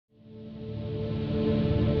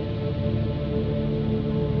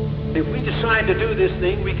if we decide to do this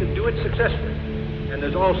thing, we can do it successfully. And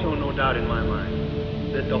there's also no doubt in my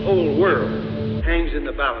mind that the whole world hangs in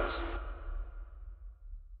the balance.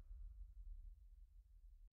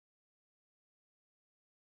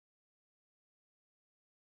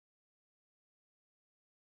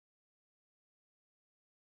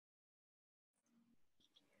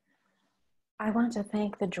 I want to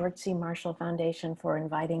thank the George C. Marshall Foundation for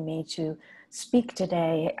inviting me to speak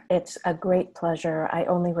today. It's a great pleasure. I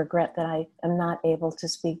only regret that I am not able to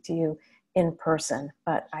speak to you in person,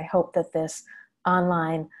 but I hope that this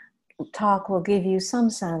online talk will give you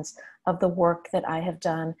some sense of the work that I have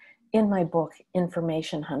done in my book,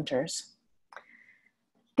 Information Hunters.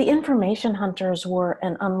 The Information Hunters were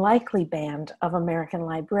an unlikely band of American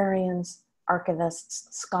librarians,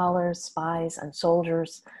 archivists, scholars, spies, and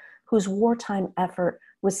soldiers whose wartime effort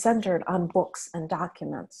was centered on books and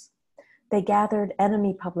documents. They gathered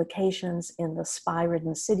enemy publications in the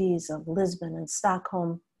spy-ridden cities of Lisbon and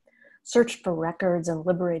Stockholm, searched for records in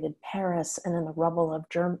liberated Paris and in the rubble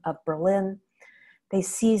of Berlin. They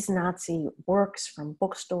seized Nazi works from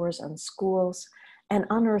bookstores and schools and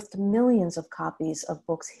unearthed millions of copies of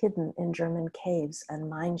books hidden in German caves and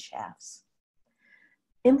mine shafts.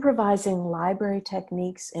 Improvising library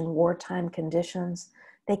techniques in wartime conditions,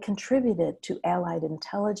 they contributed to Allied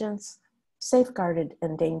intelligence, safeguarded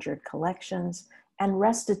endangered collections, and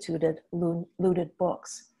restituted looted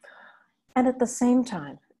books. And at the same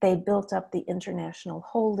time, they built up the international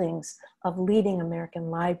holdings of leading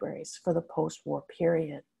American libraries for the post-war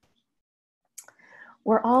period.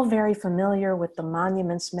 We're all very familiar with the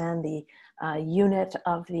Monuments Men, the unit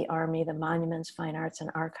of the Army, the Monuments, Fine Arts,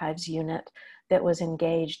 and Archives unit that was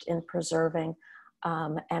engaged in preserving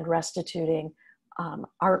and restituting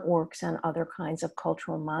artworks and other kinds of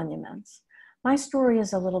cultural monuments. My story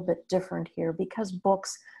is a little bit different here because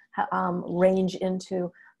books range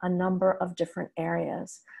into a number of different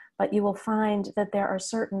areas, but you will find that there are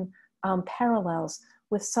certain parallels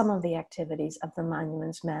with some of the activities of the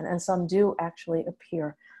Monuments Men, and some do actually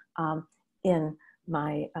appear in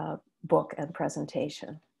my book and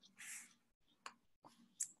presentation.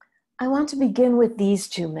 I want to begin with these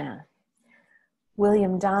two men,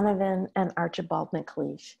 William Donovan and Archibald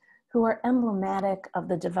MacLeish, who are emblematic of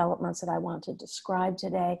the developments that I want to describe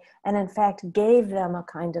today, and in fact gave them a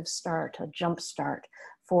kind of start, a jump start,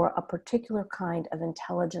 for a particular kind of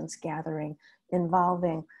intelligence gathering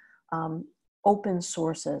involving open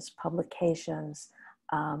sources, publications,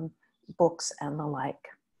 books, and the like.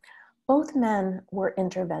 Both men were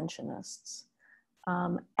interventionists,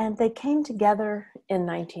 and they came together in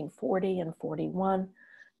 1940 and 41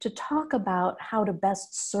 to talk about how to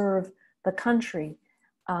best serve the country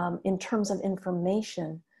in terms of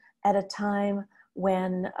information at a time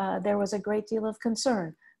when there was a great deal of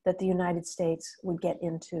concern that the United States would get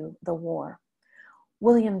into the war.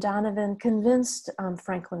 William Donovan convinced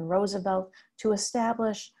Franklin Roosevelt to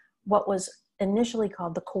establish what was initially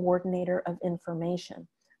called the Coordinator of Information,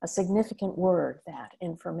 a significant word, that,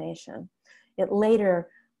 information. It later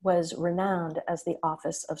was renowned as the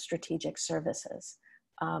Office of Strategic Services,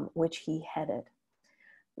 which he headed.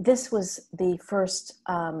 This was the first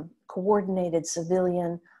coordinated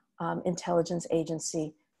civilian intelligence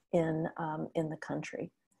agency in the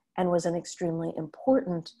country, and was an extremely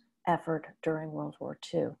important effort during World War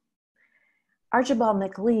II. Archibald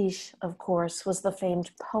MacLeish, of course, was the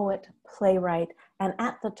famed poet, playwright, and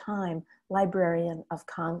at the time, Librarian of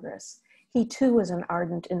Congress. He too was an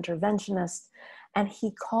ardent interventionist, and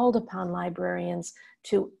he called upon librarians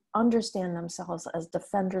to understand themselves as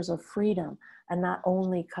defenders of freedom and not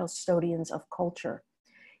only custodians of culture.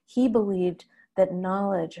 He believed that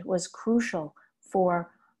knowledge was crucial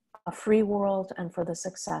for a free world and for the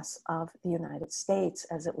success of the United States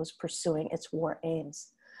as it was pursuing its war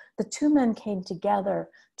aims. The two men came together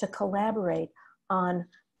to collaborate on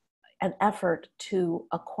an effort to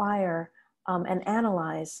acquire and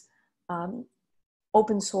analyze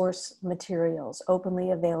open source materials,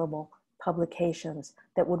 openly available publications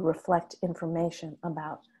that would reflect information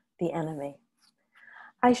about the enemy.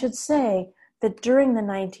 I should say that during the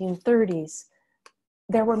 1930s,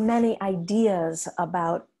 there were many ideas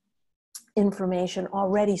about information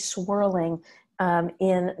already swirling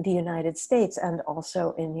in the United States and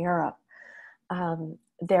also in Europe.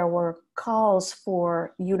 There were calls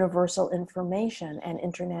for universal information and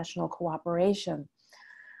international cooperation.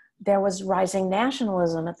 There was rising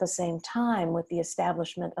nationalism at the same time with the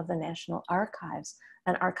establishment of the National Archives,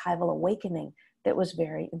 an archival awakening that was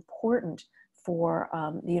very important for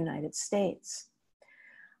the United States.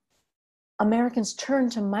 Americans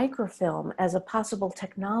turned to microfilm as a possible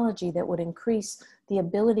technology that would increase the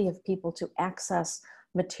ability of people to access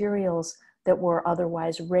materials that were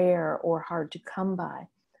otherwise rare or hard to come by,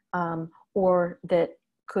 or that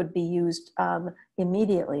could be used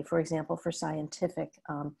immediately, for example, for scientific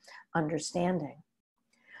understanding.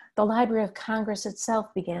 The Library of Congress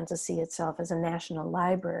itself began to see itself as a national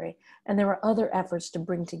library, and there were other efforts to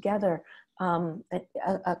bring together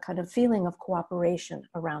a kind of feeling of cooperation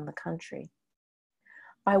around the country.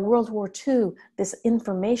 By World War II, this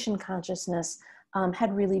information consciousness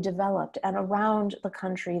had really developed, and around the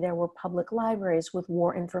country there were public libraries with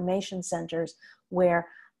war information centers where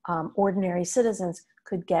ordinary citizens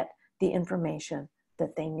could get the information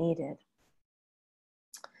that they needed.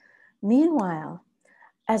 Meanwhile,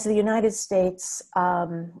 as the United States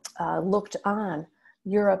looked on,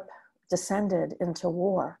 Europe descended into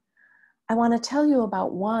war. I want to tell you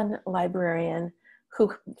about one librarian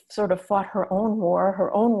who sort of fought her own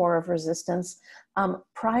war of resistance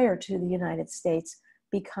prior to the United States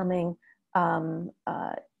becoming,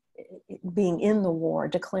 being in the war,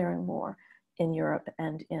 declaring war in Europe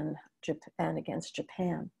and against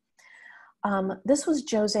Japan. This was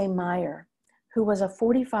Jose Meyer, who was a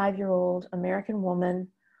 45-year-old American woman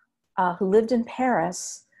who lived in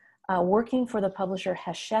Paris, working for the publisher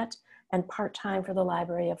Hachette and part-time for the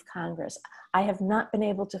Library of Congress. I have not been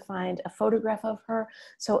able to find a photograph of her,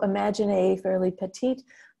 so imagine a fairly petite,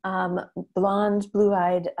 blonde,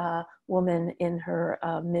 blue-eyed woman in her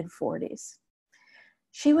mid-40s.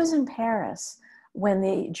 She was in Paris when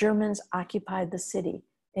the Germans occupied the city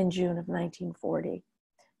in June of 1940.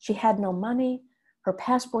 She had no money, her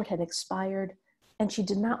passport had expired, and she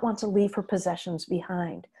did not want to leave her possessions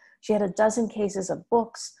behind. She had a dozen cases of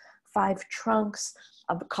books, 5 trunks,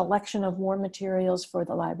 a collection of war materials for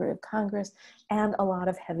the Library of Congress, and a lot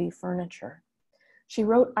of heavy furniture. She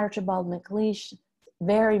wrote Archibald MacLeish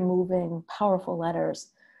very moving, powerful letters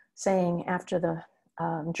saying after the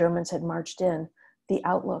Germans had marched in, the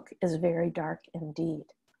outlook is very dark indeed.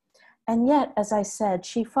 And yet, as I said,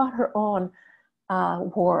 she fought her own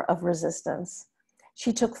war of resistance.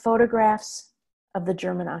 She took photographs of the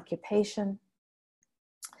German occupation.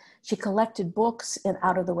 She collected books in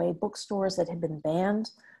out-of-the-way bookstores that had been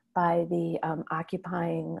banned by the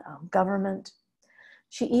occupying government.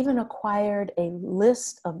 She even acquired a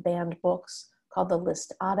list of banned books called the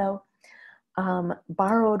List Otto,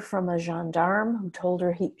 borrowed from a gendarme who told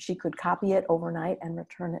her she could copy it overnight and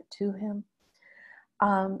return it to him.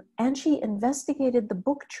 And she investigated the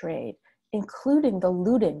book trade, including the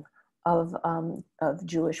looting of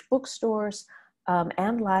Jewish bookstores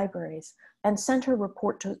and libraries, and sent her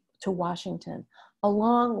report to Washington,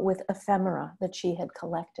 along with ephemera that she had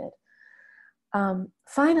collected.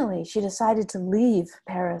 Finally, she decided to leave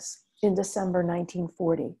Paris in December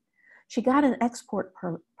 1940. She got an export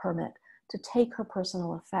permit to take her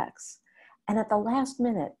personal effects. And at the last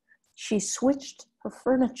minute, she switched her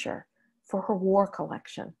furniture for her war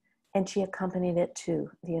collection, and she accompanied it to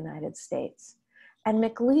the United States. And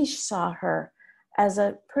MacLeish saw her as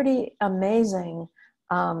a pretty amazing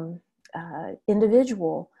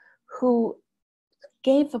individual who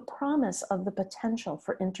gave the promise of the potential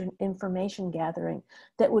for information gathering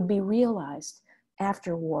that would be realized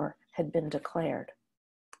after war had been declared.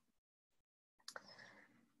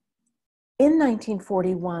 In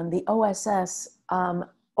 1941, the OSS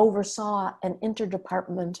oversaw an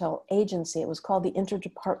interdepartmental agency. It was called the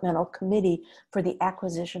Interdepartmental Committee for the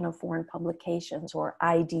Acquisition of Foreign Publications, or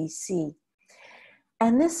IDC.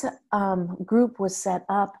 And this group was set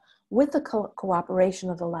up with the cooperation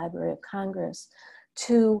of the Library of Congress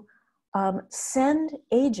to send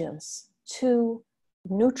agents to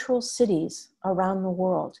neutral cities around the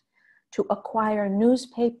world to acquire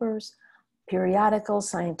newspapers, periodicals,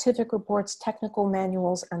 scientific reports, technical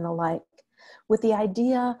manuals, and the like, with the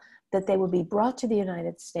idea that they would be brought to the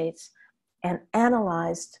United States and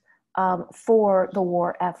analyzed for the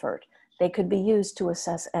war effort. They could be used to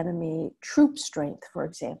assess enemy troop strength, for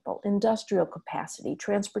example, industrial capacity,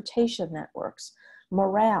 transportation networks,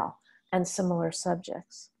 morale, and similar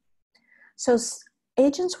subjects. So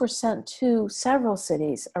agents were sent to several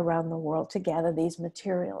cities around the world to gather these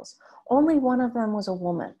materials. Only one of them was a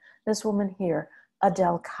woman, this woman here,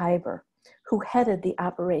 Adele Kuyper, who headed the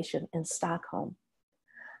operation in Stockholm.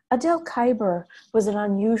 Adele Kuyper was an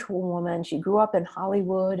unusual woman. She grew up in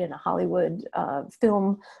Hollywood, in a Hollywood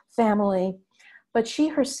film family, but she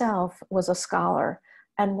herself was a scholar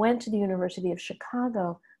and went to the University of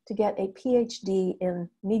Chicago to get a PhD in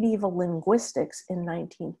medieval linguistics in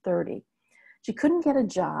 1930. She couldn't get a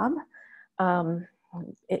job,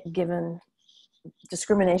 given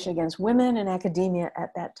discrimination against women in academia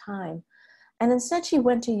at that time. And instead she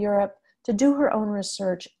went to Europe to do her own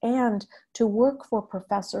research and to work for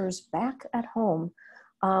professors back at home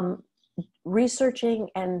researching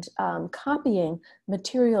and copying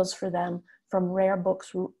materials for them from rare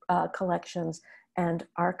books collections and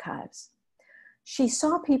archives. She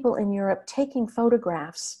saw people in Europe taking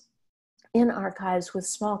photographs in archives with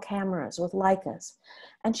small cameras, with Leicas,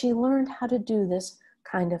 and she learned how to do this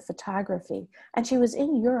kind of photography. And she was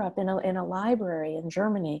in Europe in a library in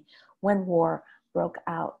Germany when war broke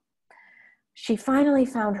out. She finally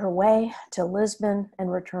found her way to Lisbon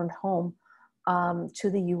and returned home to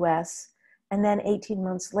the US, and then 18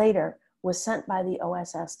 months later was sent by the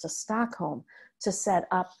OSS to Stockholm to set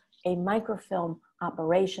up a microfilm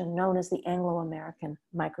operation known as the Anglo-American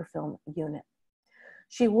Microfilm Unit.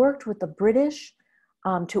 She worked with the British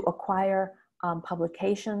to acquire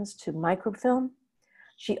publications to microfilm.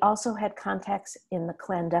 She also had contacts in the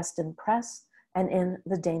clandestine press and in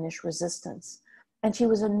the Danish resistance. And she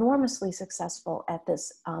was enormously successful at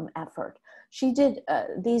this effort. She did,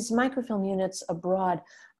 these microfilm units abroad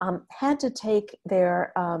had to take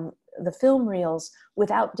the film reels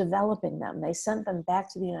without developing them. They sent them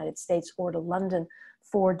back to the United States or to London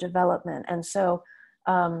for development. And so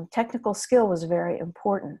technical skill was very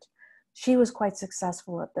important. She was quite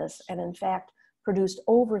successful at this, and in fact, produced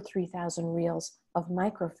over 3,000 reels of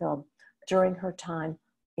microfilm during her time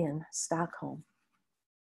in Stockholm.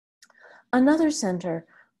 Another center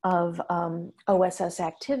of OSS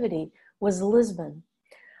activity was Lisbon.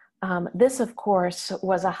 This, of course,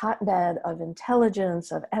 was a hotbed of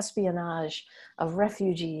intelligence, of espionage, of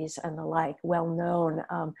refugees and the like, well known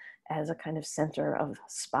as a kind of center of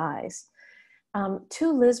spies.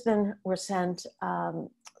 To Lisbon were sent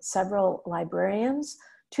several librarians,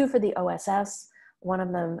 two for the OSS, one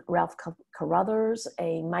of them Ralph Carruthers,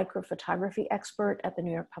 a microphotography expert at the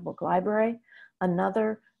New York Public Library,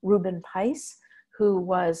 another Reuben Peiss, who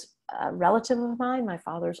was a relative of mine, my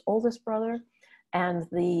father's oldest brother, and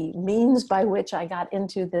the means by which I got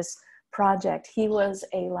into this project. He was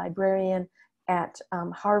a librarian at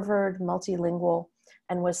Harvard, multilingual,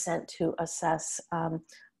 and was sent to assess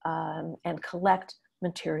and collect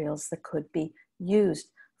materials that could be used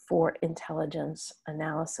for intelligence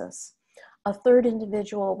analysis. A third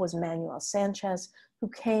individual was Manuel Sanchez, who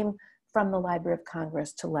came from the Library of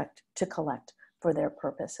Congress to collect for their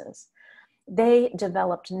purposes. They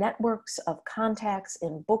developed networks of contacts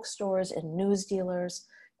in bookstores and news dealers,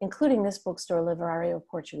 including this bookstore, Librarians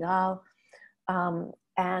Portugal.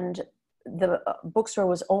 And the bookstore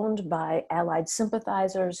was owned by Allied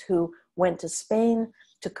sympathizers who went to Spain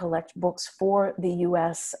to collect books for the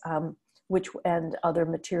US, and other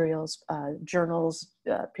materials, journals,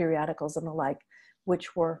 periodicals, and the like,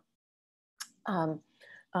 which were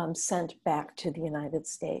sent back to the United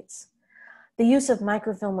States. The use of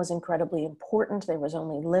microfilm was incredibly important. There was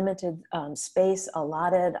only limited space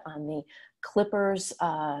allotted on the clippers,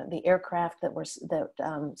 the aircraft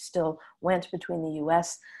that still went between the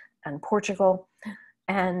US and Portugal.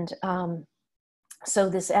 And so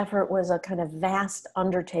this effort was a kind of vast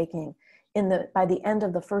undertaking. By the end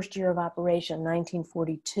of the first year of operation,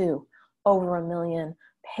 1942, over 1 million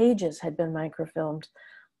pages had been microfilmed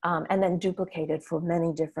and then duplicated for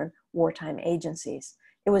many different wartime agencies.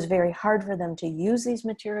 It was very hard for them to use these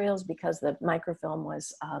materials because the microfilm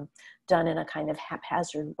was done in a kind of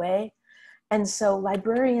haphazard way. And so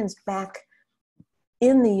librarians back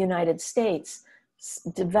in the United States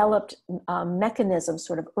developed mechanisms,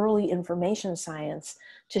 sort of early information science,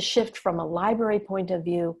 to shift from a library point of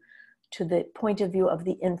view to the point of view of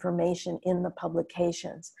the information in the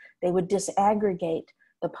publications. They would disaggregate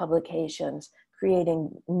the publications,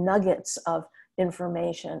 creating nuggets of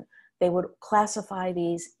information. They would classify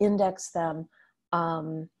these, index them,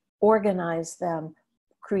 organize them,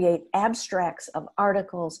 create abstracts of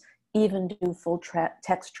articles, even do full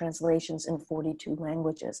text translations in 42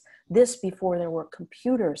 languages. This before there were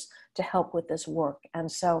computers to help with this work.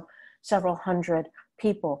 And so several hundred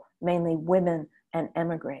people, mainly women and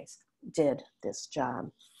emigres, did this job.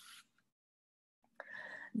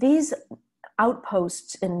 These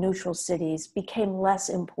outposts in neutral cities became less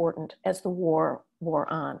important as the war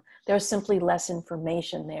wore on. There was simply less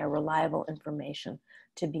information there, reliable information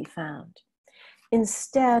to be found.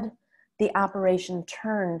 Instead, the operation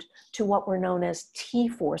turned to what were known as T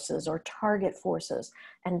forces or target forces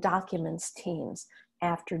and documents teams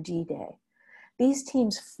after D-Day. These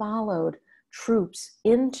teams followed troops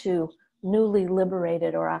into newly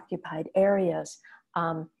liberated or occupied areas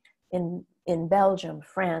in Belgium,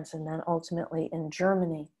 France, and then ultimately in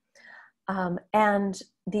Germany. And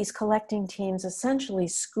these collecting teams essentially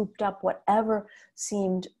scooped up whatever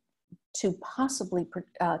seemed to possibly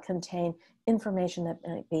contain information that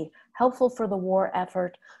might be helpful for the war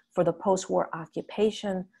effort, for the post-war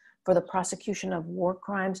occupation, for the prosecution of war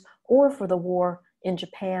crimes, or for the war in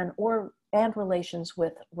Japan, and relations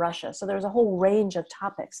with Russia. So there's a whole range of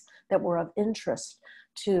topics that were of interest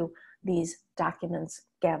to these documents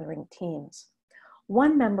gathering teams.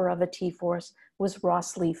 One member of a T-Force was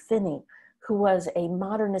Ross Lee Finney, who was a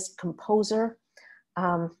modernist composer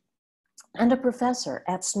and a professor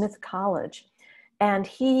at Smith College. And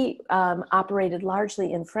he operated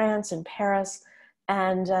largely in France and Paris,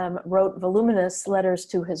 and wrote voluminous letters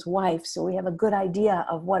to his wife. So we have a good idea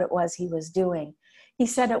of what it was he was doing. He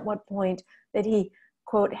said at one point that he,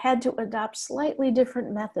 quote, had to adopt slightly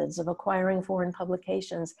different methods of acquiring foreign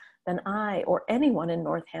publications than I or anyone in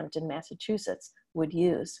Northampton, Massachusetts would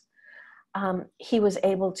use. He was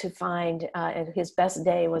able to find, his best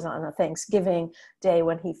day was on a Thanksgiving day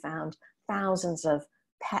when he found thousands of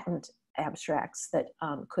patent abstracts that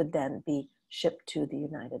could then be shipped to the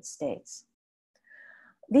United States.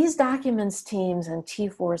 These documents teams and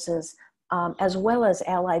T-forces, as well as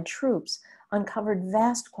Allied troops, uncovered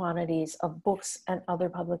vast quantities of books and other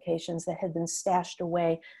publications that had been stashed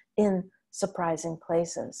away in surprising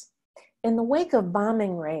places. In the wake of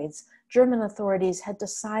bombing raids, German authorities had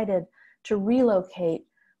decided to relocate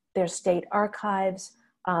their state archives,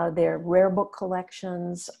 their rare book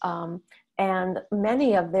collections, and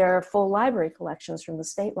many of their full library collections from the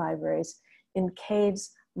state libraries in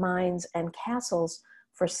caves, mines, and castles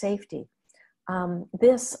for safety.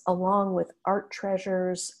 This, along with art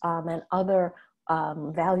treasures and other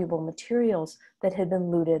valuable materials that had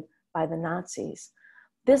been looted by the Nazis.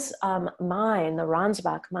 This mine, the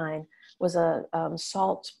Ransbach mine, was a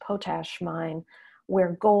salt potash mine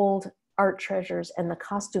where gold, art treasures, and the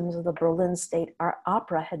costumes of the Berlin State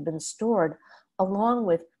Opera had been stored, along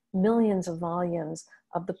with millions of volumes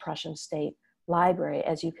of the Prussian State Library,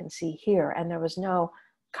 as you can see here. And there was no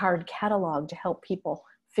card catalog to help people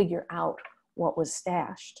figure out what was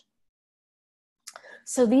stashed.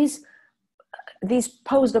 So these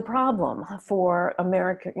posed a problem for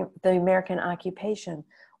the American occupation.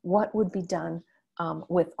 What would be done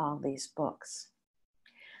with all these books?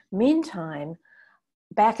 Meantime,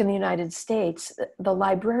 back in the United States, the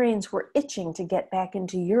librarians were itching to get back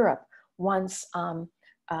into Europe once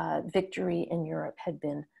victory in Europe had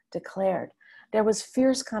been declared. There was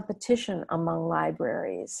fierce competition among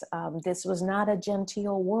libraries. This was not a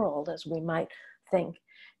genteel world, as we might think.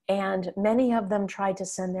 And many of them tried to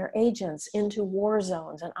send their agents into war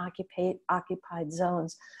zones and occupied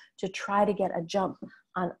zones to try to get a jump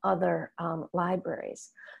on other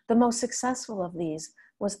libraries. The most successful of these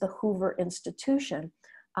was the Hoover Institution,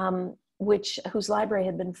 whose library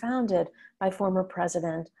had been founded by former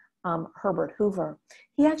President Herbert Hoover.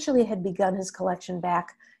 He actually had begun his collection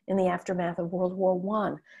back in the aftermath of World War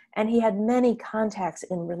I, and he had many contacts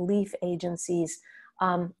in relief agencies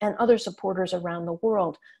and other supporters around the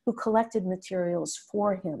world who collected materials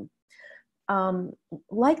for him.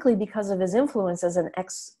 Likely because of his influence as an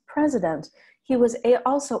ex-president, he was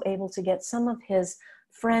also able to get some of his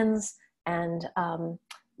friends and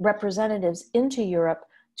representatives into Europe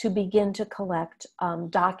to begin to collect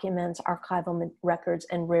documents, archival records,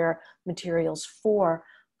 and rare materials for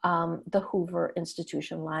the Hoover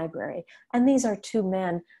Institution Library. And these are two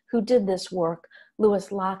men who did this work, Louis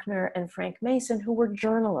Lochner and Frank Mason, who were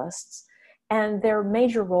journalists. And their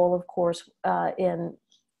major role, of course, in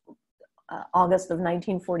August of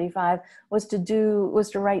 1945 was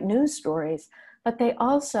to write news stories, but they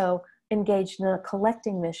also engaged in a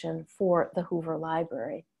collecting mission for the Hoover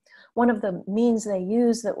Library. One of the means they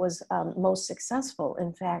used that was most successful,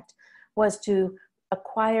 in fact, was to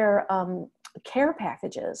acquire care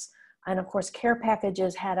packages. And of course, care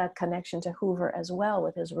packages had a connection to Hoover as well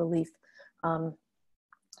with his relief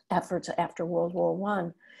efforts after World War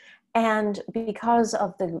I. And because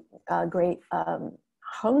of the great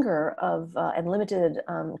hunger of and limited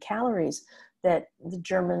calories that the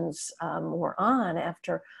Germans were on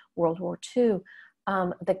after World War II,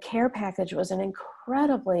 the care package was an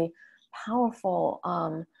incredibly powerful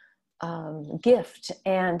gift.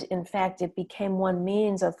 And in fact, it became one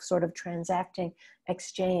means of sort of transacting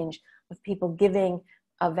exchange of people giving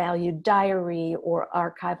a valued diary or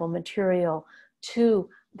archival material to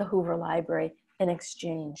the Hoover Library in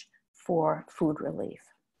exchange for food relief.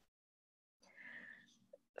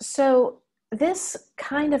 So this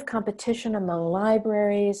kind of competition among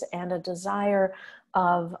libraries and a desire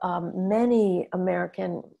of many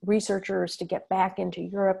American researchers to get back into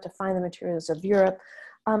Europe, to find the materials of Europe,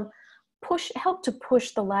 helped to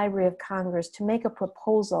push the Library of Congress to make a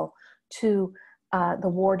proposal to the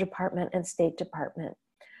War Department and State Department,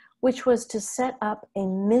 which was to set up a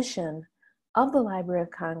mission of the Library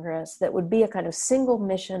of Congress that would be a kind of single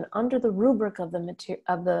mission under the rubric of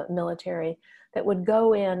the military that would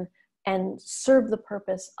go in and serve the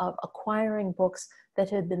purpose of acquiring books that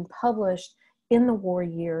had been published in the war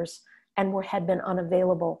years and had been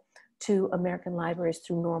unavailable to American libraries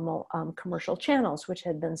through normal commercial channels, which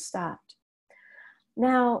had been stopped.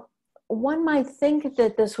 Now, one might think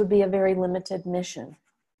that this would be a very limited mission.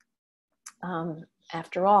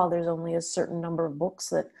 After all, there's only a certain number of books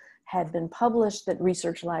that had been published that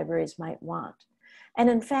research libraries might want. And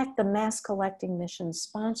in fact, the mass collecting missions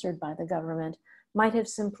sponsored by the government might have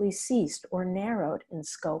simply ceased or narrowed in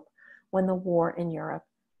scope when the war in Europe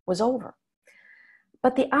was over.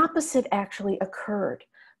 But the opposite actually occurred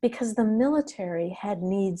because the military had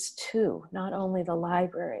needs too, not only the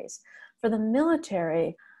libraries. For the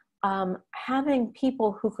military, having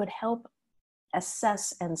people who could help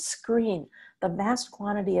assess and screen the vast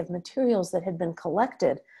quantity of materials that had been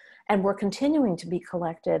collected and were continuing to be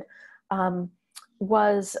collected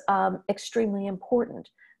was extremely important.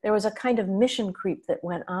 There was a kind of mission creep that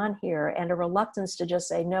went on here and a reluctance to just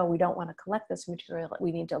say, no, we don't want to collect this material.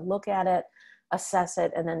 We need to look at it, assess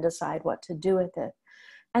it, and then decide what to do with it.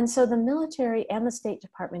 And so the military and the State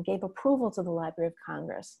Department gave approval to the Library of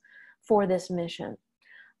Congress for this mission.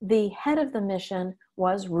 The head of the mission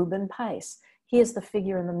was Reuben Peiss. He is the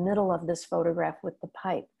figure in the middle of this photograph with the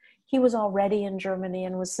pipe. He was already in Germany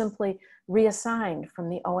and was simply reassigned from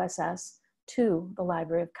the OSS to the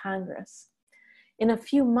Library of Congress. In a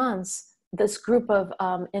few months, this group of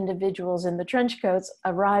individuals in the trench coats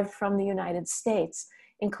arrived from the United States,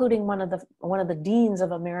 including one of the deans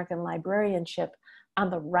of American librarianship on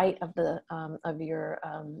the right of your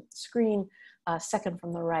screen, second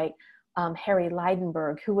from the right, Harry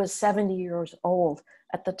Leidenberg, who was 70 years old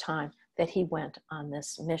at the time that he went on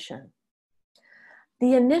this mission.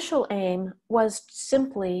 The initial aim was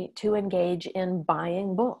simply to engage in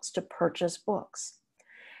buying books, to purchase books.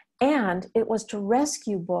 And it was to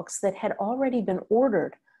rescue books that had already been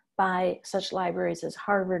ordered by such libraries as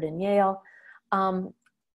Harvard and Yale.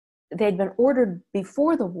 They'd been ordered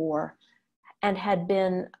before the war and had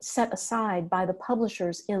been set aside by the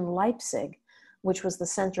publishers in Leipzig, which was the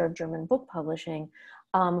center of German book publishing,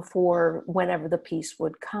 for whenever the peace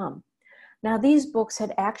would come. Now, these books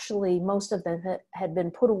had actually, most of them had been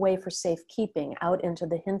put away for safekeeping out into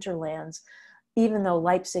the hinterlands, even though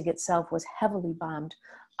Leipzig itself was heavily bombed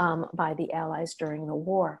by the Allies during the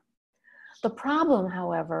war. The problem,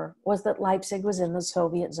 however, was that Leipzig was in the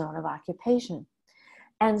Soviet zone of occupation.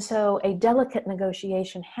 And so a delicate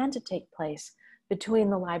negotiation had to take place between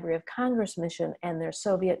the Library of Congress mission and their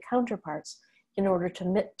Soviet counterparts in order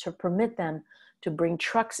to permit them to bring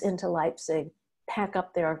trucks into Leipzig, pack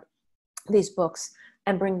up these books,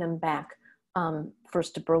 and bring them back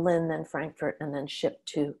first to Berlin, then Frankfurt, and then shipped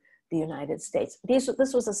to the United States. This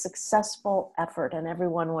was a successful effort, and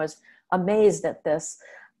everyone was amazed at this,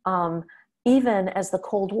 even as the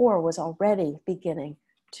Cold War was already beginning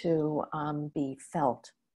to be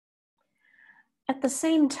felt. At the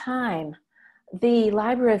same time, the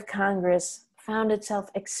Library of Congress found itself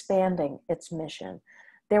expanding its mission.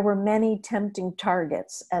 There were many tempting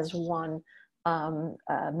targets, as one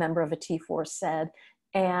member of a T4 said,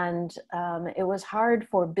 and it was hard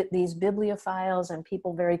for these bibliophiles and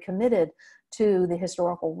people very committed to the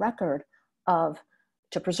historical record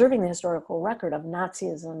to preserving the historical record of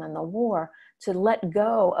Nazism and the war, to let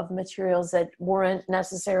go of materials that weren't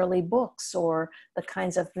necessarily books or the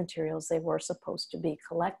kinds of materials they were supposed to be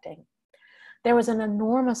collecting. There was an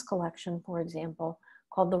enormous collection, for example,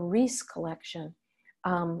 called the Rees collection,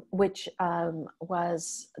 which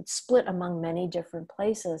was split among many different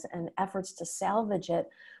places, and efforts to salvage it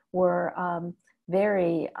were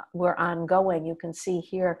ongoing. You can see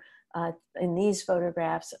here in these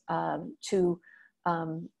photographs two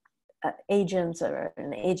agents, or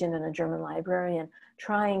an agent and a German librarian,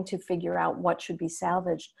 trying to figure out what should be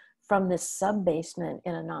salvaged from this sub-basement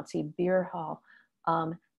in a Nazi beer hall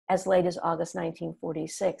as late as August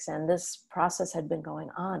 1946. And this process had been going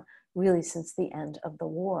on really since the end of the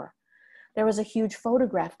war. There was a huge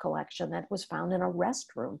photograph collection that was found in a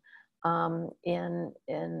restroom in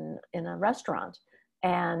a restaurant,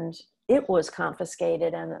 and it was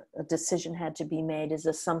confiscated, and a decision had to be made. Is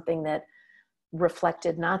this something that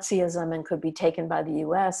reflected Nazism and could be taken by the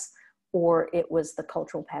US, or it was the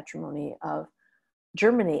cultural patrimony of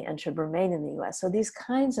Germany and should remain in the US? So these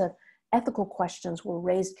kinds of ethical questions were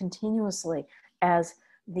raised continuously as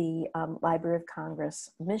the Library of Congress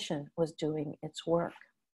mission was doing its work.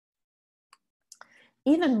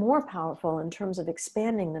 Even more powerful in terms of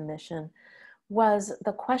expanding the mission was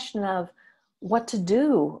the question of what to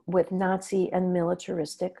do with Nazi and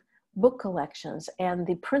militaristic book collections, and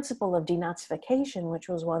the principle of denazification, which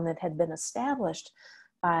was one that had been established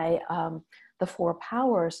by the four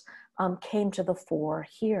powers, came to the fore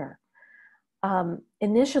here.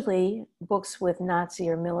 Initially, books with Nazi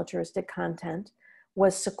or militaristic content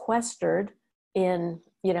was sequestered in,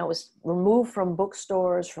 was removed from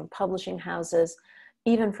bookstores, from publishing houses,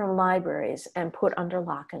 even from libraries, and put under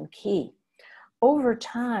lock and key. Over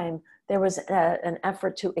time, there was an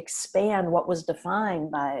effort to expand what was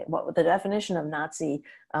defined by what the definition of Nazi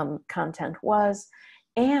content was,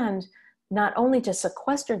 and not only to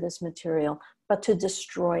sequester this material, but to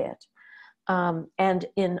destroy it. And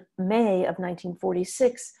in May of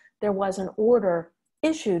 1946, there was an order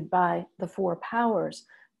issued by the four powers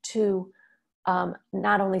to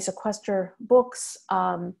not only sequester books,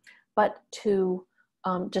 but to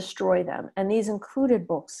destroy them. And these included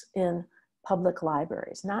books in public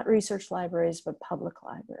libraries, not research libraries, but public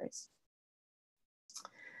libraries.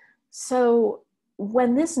 So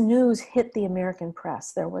when this news hit the American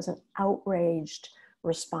press, there was an outraged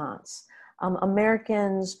response.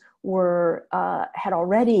 Americans had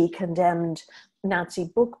already condemned Nazi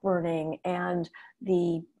book burning, and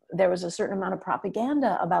there was a certain amount of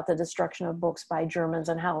propaganda about the destruction of books by Germans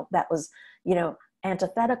and how that was,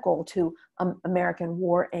 antithetical to American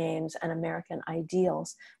war aims and American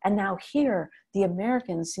ideals. And now here, the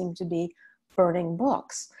Americans seem to be burning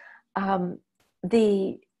books.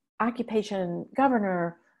 The occupation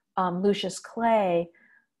governor, Lucius Clay,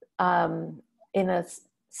 in a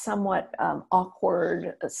somewhat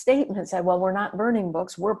awkward statement said, well, we're not burning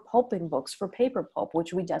books, we're pulping books for paper pulp,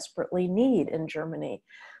 which we desperately need in Germany.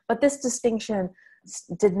 But this distinction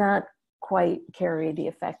did not quite carry the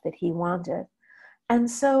effect that he wanted. And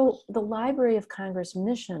so the Library of Congress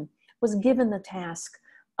mission was given the task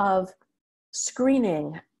of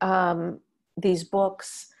screening these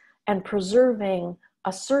books and preserving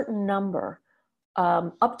a certain number,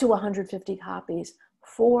 up to 150 copies,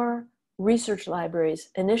 for research libraries,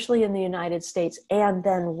 initially in the United States and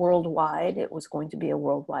then worldwide. It was going to be a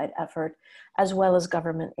worldwide effort, as well as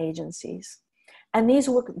government agencies. And these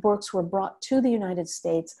books were brought to the United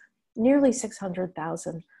States, nearly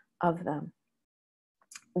 600,000 of them.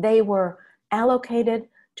 They were allocated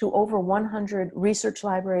to over 100 research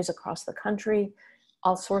libraries across the country,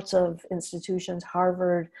 all sorts of institutions,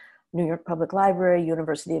 Harvard, New York Public Library,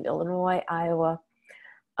 University of Illinois, Iowa,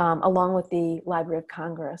 along with the Library of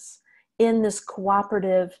Congress, in this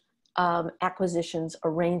cooperative acquisitions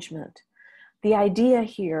arrangement. The idea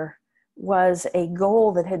here was a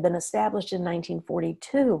goal that had been established in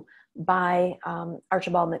 1942 by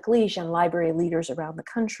Archibald MacLeish and library leaders around the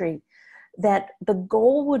country, that the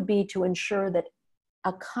goal would be to ensure that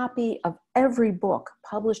a copy of every book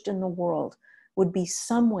published in the world would be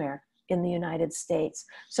somewhere in the United States.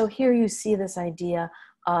 So here you see this idea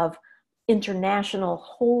of international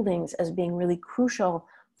holdings as being really crucial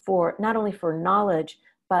for not only for knowledge,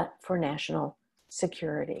 but for national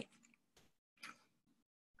security.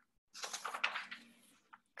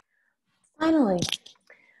 Finally,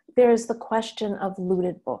 there's the question of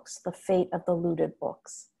looted books, the fate of the looted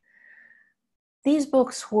books. These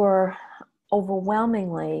books were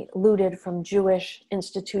overwhelmingly looted from Jewish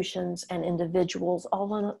institutions and individuals,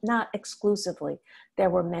 although not exclusively. There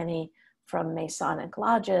were many from Masonic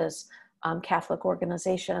lodges, Catholic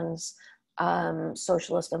organizations,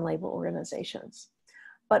 socialist and labor organizations.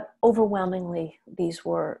 But overwhelmingly, these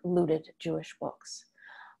were looted Jewish books.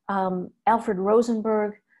 Alfred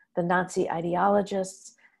Rosenberg, the Nazi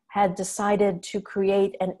ideologists, had decided to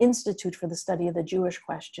create an institute for the study of the Jewish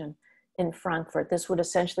question in Frankfurt. This would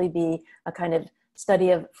essentially be a kind of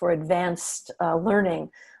study for advanced learning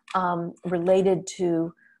related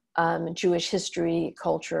to Jewish history,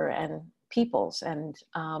 culture, and peoples. And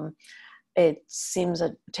it seems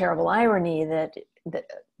a terrible irony that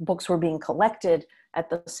books were being collected at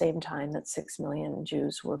the same time that 6 million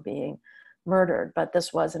Jews were being murdered. But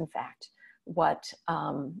this was, in fact, what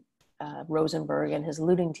Rosenberg and his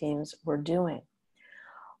looting teams were doing.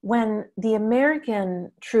 When the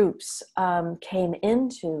American troops came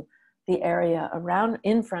into the area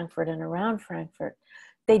in Frankfurt and around Frankfurt,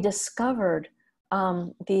 they discovered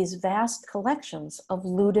these vast collections of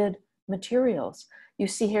looted materials. You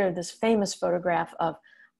see here this famous photograph of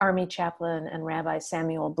Army chaplain and Rabbi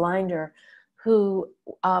Samuel Blinder, who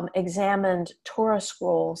examined Torah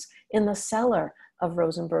scrolls in the cellar of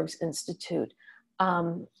Rosenberg's Institute.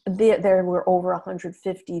 There were over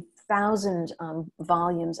 150,000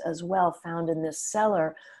 volumes as well found in this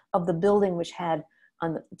cellar of the building, which had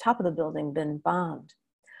on the top of the building been bombed.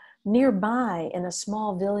 Nearby, in a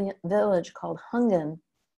small village called Hungen,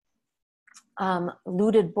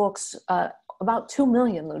 looted books about 2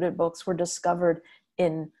 million looted books were discovered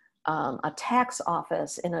in a tax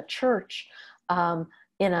office, in a church,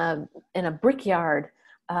 in a brickyard,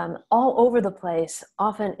 all over the place,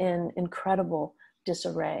 often in incredible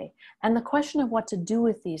disarray. And the question of what to do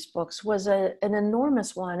with these books was an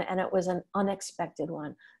enormous one, and it was an unexpected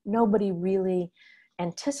one. Nobody really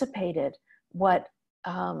anticipated what,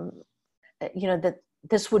 that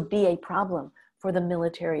this would be a problem for the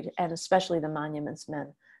military and especially the monuments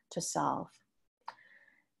men to solve.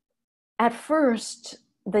 At first,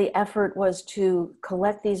 the effort was to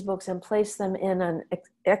collect these books and place them in an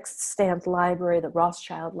extant library, the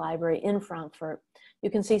Rothschild Library in Frankfurt. You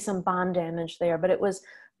can see some bond damage there, but it was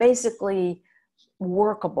basically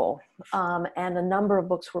workable. And a number of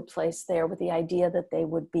books were placed there with the idea that they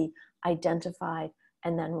would be identified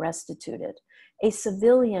and then restituted. A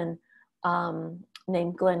civilian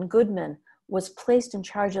named Glenn Goodman was placed in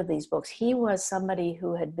charge of these books. He was somebody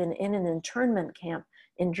who had been in an internment camp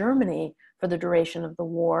in Germany for the duration of the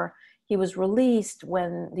war. He was released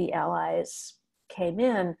when the Allies came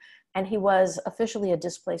in, and he was officially a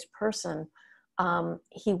displaced person.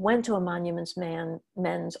 He went to a monuments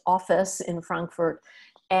men's office in Frankfurt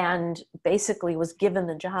and basically was given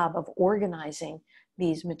the job of organizing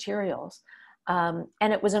these materials. And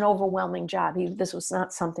it was an overwhelming job. This was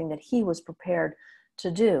not something that he was prepared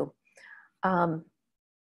to do.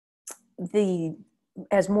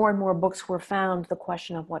 As more and more books were found, the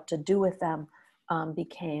question of what to do with them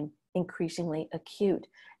became increasingly acute.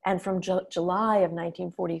 And from July of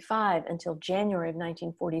 1945 until January of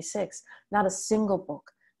 1946, not a single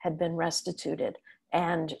book had been restituted.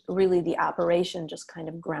 And really the operation just kind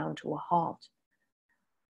of ground to a halt.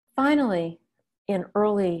 Finally, in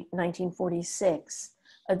early 1946,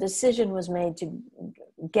 a decision was made to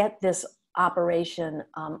get this operation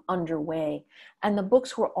underway. And the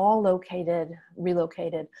books were all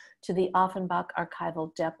relocated to the Offenbach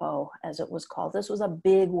Archival Depot, as it was called. This was a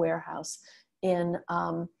big warehouse in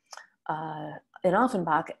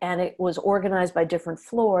Offenbach, and it was organized by different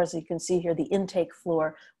floors. You can see here the intake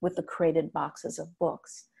floor with the crated boxes of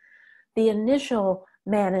books. The initial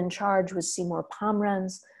man in charge was Seymour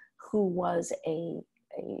Pomerantz, who was a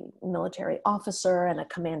military officer and a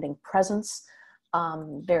commanding presence,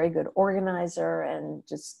 very good organizer, and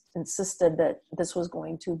just insisted that this was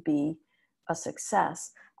going to be a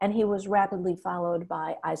success. And he was rapidly followed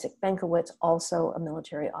by Isaac Benkowitz, also a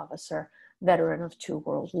military officer, veteran of 2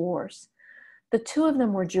 world wars. The two of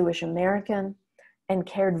them were Jewish American and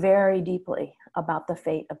cared very deeply about the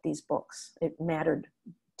fate of these books. It mattered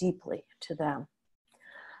deeply to them.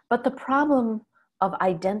 But the problem of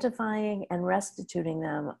identifying and restituting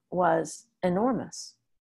them was enormous.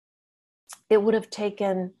 It would have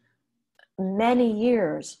taken many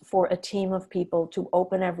years for a team of people to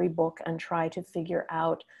open every book and try to figure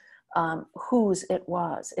out whose it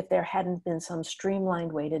was, if there hadn't been some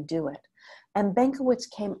streamlined way to do it. And Benkowitz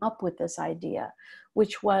came up with this idea,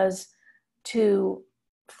 which was to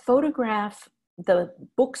photograph the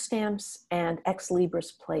book stamps and ex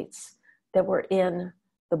libris plates that were in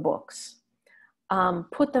the books,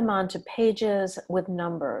 put them onto pages with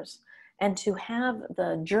numbers, and to have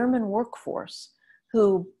the German workforce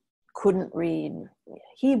who couldn't read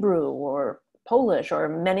Hebrew or Polish or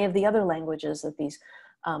many of the other languages that these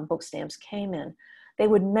book stamps came in, they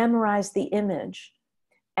would memorize the image.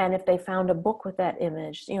 And if they found a book with that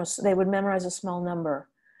image, so they would memorize a small number.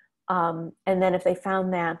 And then if they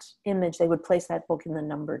found that image, they would place that book in the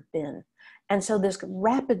numbered bin. And so this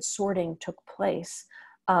rapid sorting took place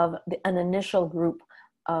of an initial group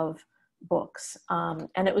of books.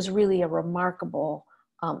 And it was really a remarkable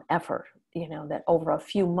effort, that over a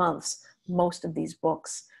few months, most of these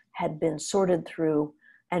books had been sorted through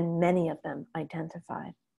and many of them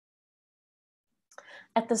identified.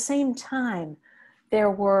 At the same time, there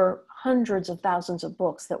were hundreds of thousands of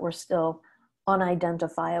books that were still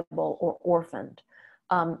unidentifiable or orphaned.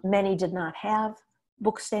 Many did not have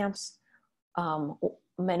book stamps.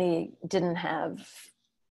 Many didn't have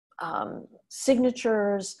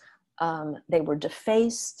signatures. They were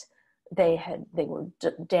defaced. They were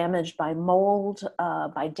damaged by mold,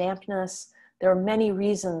 by dampness. There are many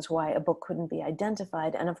reasons why a book couldn't be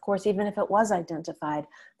identified. And of course, even if it was identified,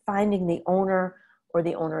 finding the owner or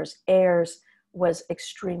the owner's heirs was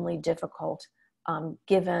extremely difficult,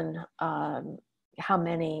 given how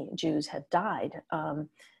many Jews had died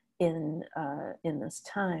in this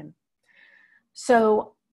time.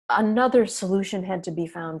 So another solution had to be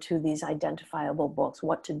found to these identifiable books,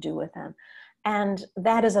 what to do with them. And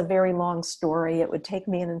that is a very long story. It would take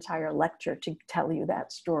me an entire lecture to tell you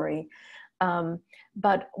that story.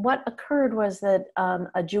 But what occurred was that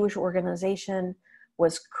a Jewish organization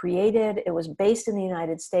was created. It was based in the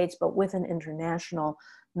United States, but with an international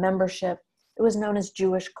membership. It was known as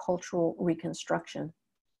Jewish Cultural Reconstruction.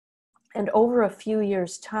 And over a few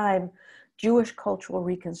years' time, Jewish Cultural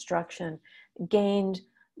Reconstruction gained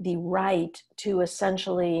the right to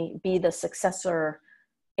essentially be the successor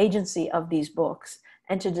agency of these books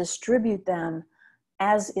and to distribute them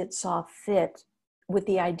as it saw fit, with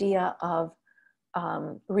the idea of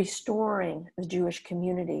restoring the Jewish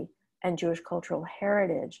community and Jewish cultural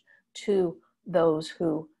heritage to those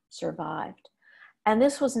who survived. And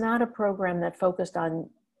this was not a program that focused on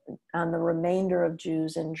the remainder of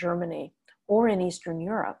Jews in Germany or in Eastern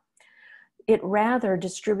Europe. It rather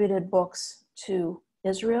distributed books to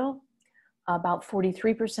Israel. About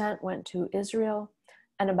 43% went to Israel,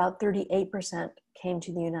 and about 38% came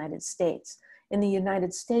to the United States. In the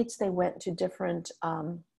United States, they went to different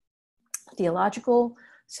theological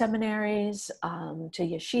seminaries, to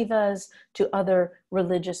yeshivas, to other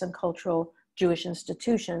religious and cultural Jewish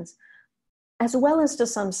institutions, as well as to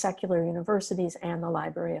some secular universities and the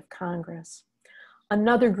Library of Congress.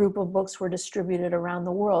 Another group of books were distributed around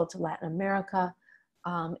the world, to Latin America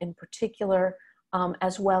in particular,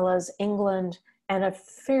 as well as England, and a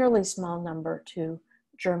fairly small number to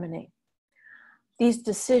Germany. These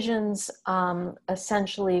decisions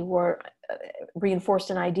essentially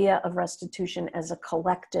reinforced an idea of restitution as a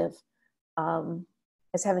collective,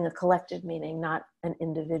 as having a collective meaning, not an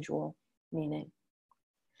individual meaning.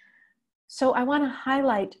 So I want to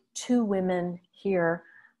highlight two women here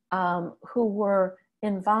who were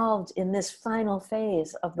involved in this final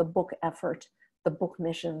phase of the book effort, the book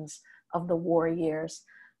missions of the war years.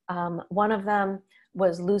 One of them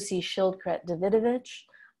was Lucy Schildkret-Davidovich,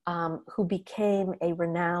 who became a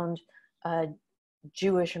renowned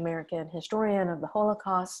Jewish American historian of the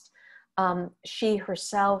Holocaust. She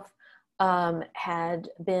herself had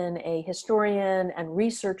been a historian and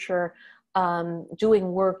researcher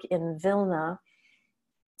doing work in Vilna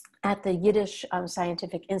at the Yiddish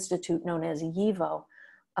Scientific Institute known as YIVO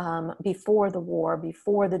before the war,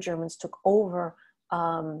 before the Germans took over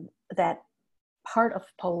that part of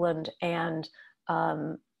Poland and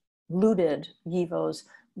looted YIVO's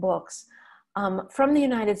books. From the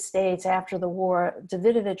United States after the war,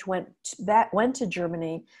 Davidovich went to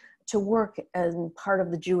Germany to work as part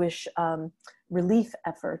of the Jewish relief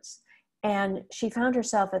efforts. And she found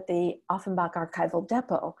herself at the Offenbach Archival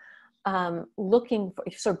Depot,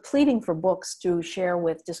 pleading for books to share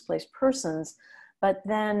with displaced persons, but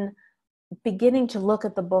then beginning to look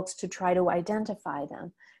at the books to try to identify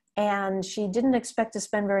them. And she didn't expect to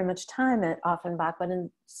spend very much time at Offenbach, but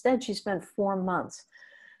instead she spent 4 months.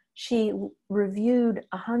 She reviewed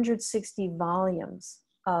 160 volumes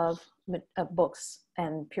of books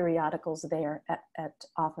and periodicals there at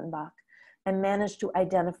Offenbach, and managed to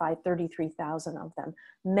identify 33,000 of them.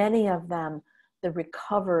 Many of them, the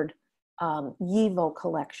recovered YIVO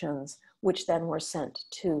collections, which then were sent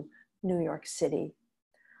to New York City.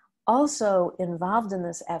 Also involved in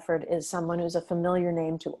this effort is someone who's a familiar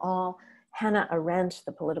name to all, Hannah Arendt,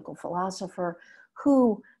 the political philosopher,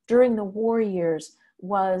 who during the war years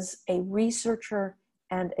was a researcher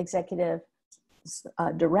and executive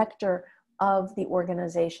director of the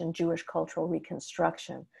organization Jewish Cultural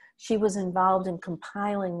Reconstruction. She was involved in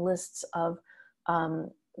compiling lists of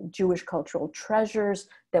Jewish cultural treasures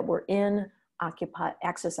that were in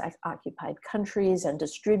Axis-occupied countries, and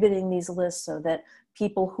distributing these lists so that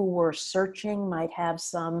people who were searching might have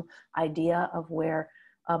some idea of where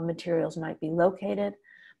materials might be located.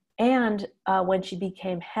 And when she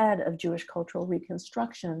became head of Jewish Cultural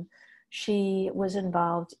Reconstruction, she was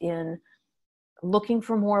involved in looking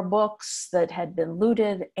for more books that had been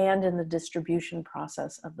looted and in the distribution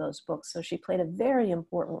process of those books. So she played a very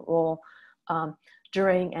important role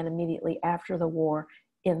during and immediately after the war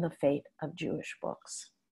in the fate of Jewish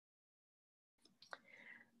books.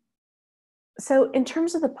 So in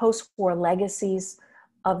terms of the post-war legacies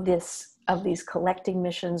of these collecting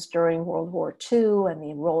missions during World War II and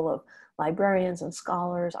the role of librarians and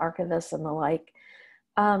scholars, archivists and the like,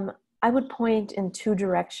 I would point in two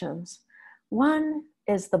directions. One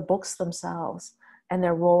is the books themselves and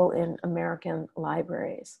their role in American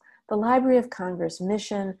libraries. The Library of Congress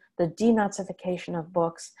mission, the denazification of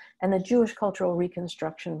books, and the Jewish Cultural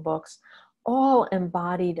Reconstruction books all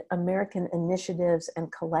embodied American initiatives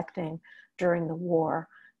and collecting during the war.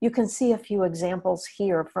 You can see a few examples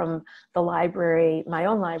here from the library, my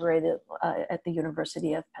own library at the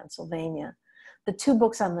University of Pennsylvania. The two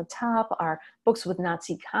books on the top are books with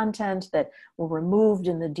Nazi content that were removed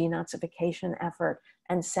in the denazification effort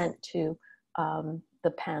and sent to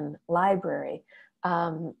the Penn Library.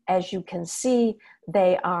 As you can see,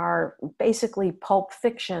 they are basically pulp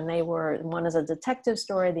fiction. One is a detective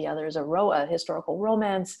story, the other is a historical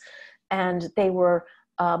romance, and they were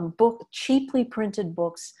cheaply printed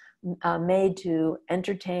books made to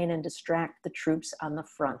entertain and distract the troops on the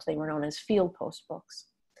front. They were known as field post books.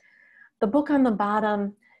 The book on the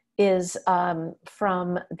bottom is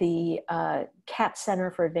from the Katz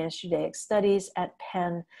Center for Advanced Judaic Studies at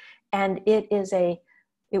Penn, and it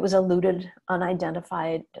was a looted,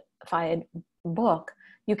 unidentified book.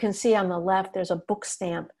 You can see on the left, there's a book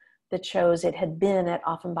stamp that shows it had been at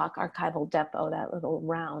Offenbach Archival Depot, that little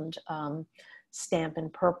round stamp in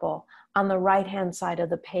purple. On the right-hand side of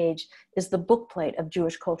the page is the bookplate of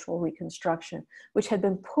Jewish cultural reconstruction, which had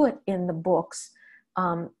been put in the books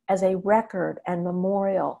as a record and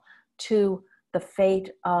memorial to the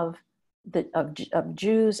fate of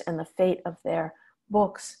Jews and the fate of their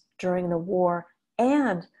books during the war,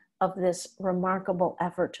 and of this remarkable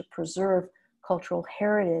effort to preserve cultural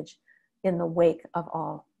heritage in the wake of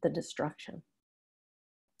all the destruction.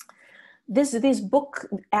 These book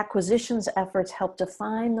acquisitions efforts helped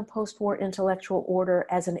define the post-war intellectual order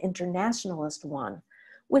as an internationalist one,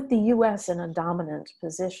 with the US in a dominant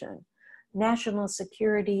position. National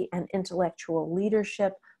security and intellectual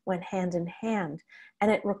leadership went hand in hand,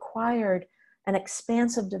 and it required an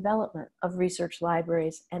expansive development of research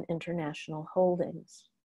libraries and international holdings.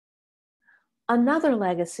 Another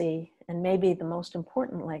legacy, and maybe the most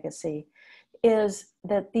important legacy, is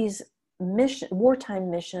that these wartime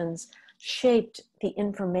missions shaped the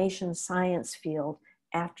information science field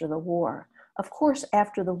after the war. Of course,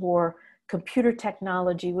 after the war, computer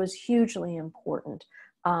technology was hugely important.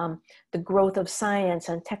 The growth of science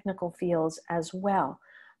and technical fields as well.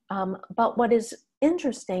 But what is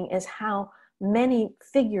interesting is how many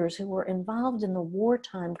figures who were involved in the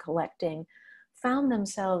wartime collecting found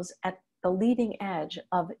themselves at the leading edge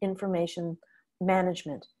of information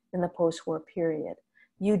management in the post-war period.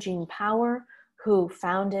 Eugene Power, who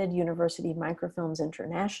founded University Microfilms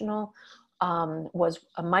International, was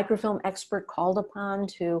a microfilm expert called upon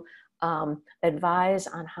to advise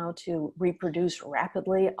on how to reproduce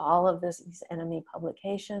rapidly all of these enemy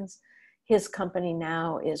publications. His company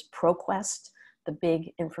now is ProQuest, the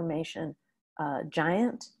big information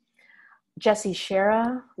giant. Jesse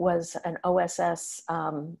Shera was an OSS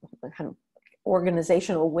kind of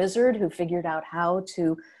organizational wizard who figured out how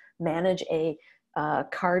to manage a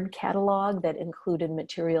card catalog that included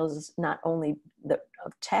materials not only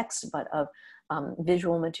of text, but of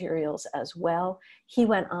visual materials as well. He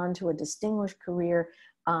went on to a distinguished career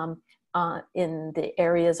in the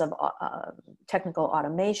areas of technical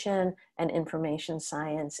automation and information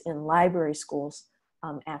science in library schools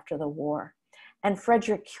after the war. And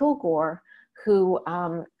Frederick Kilgore, who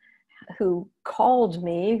called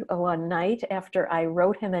me one night after I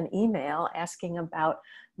wrote him an email asking about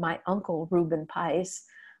my uncle, Reuben Peiss,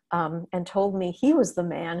 and told me he was the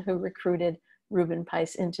man who recruited Reuben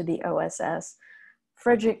Peiss into the OSS.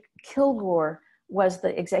 Frederick Kilgore was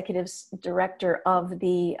the executive director of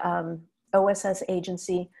the OSS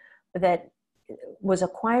agency that was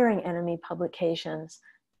acquiring enemy publications.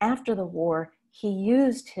 After the war, he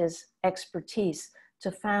used his expertise to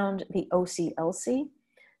found the OCLC,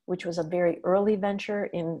 which was a very early venture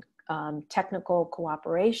in technical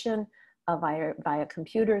cooperation via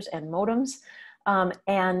computers and modems.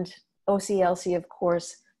 And OCLC, of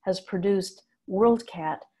course, has produced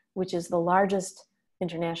WorldCat, which is the largest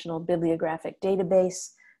international bibliographic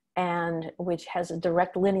database and which has a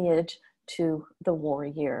direct lineage to the war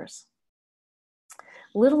years.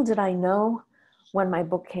 Little did I know when my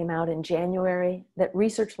book came out in January that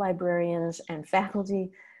research librarians and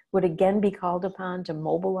faculty would again be called upon to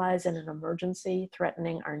mobilize in an emergency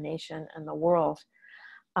threatening our nation and the world.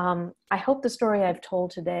 I hope the story I've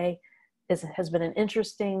told today has been an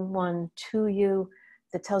interesting one to you,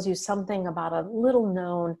 that tells you something about a little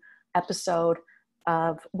known episode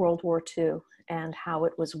of World War II and how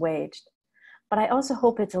it was waged. But I also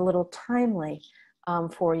hope it's a little timely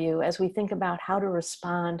for you as we think about how to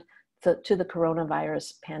respond to the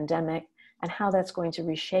coronavirus pandemic and how that's going to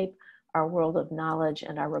reshape our world of knowledge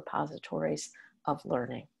and our repositories of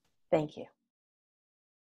learning. Thank you.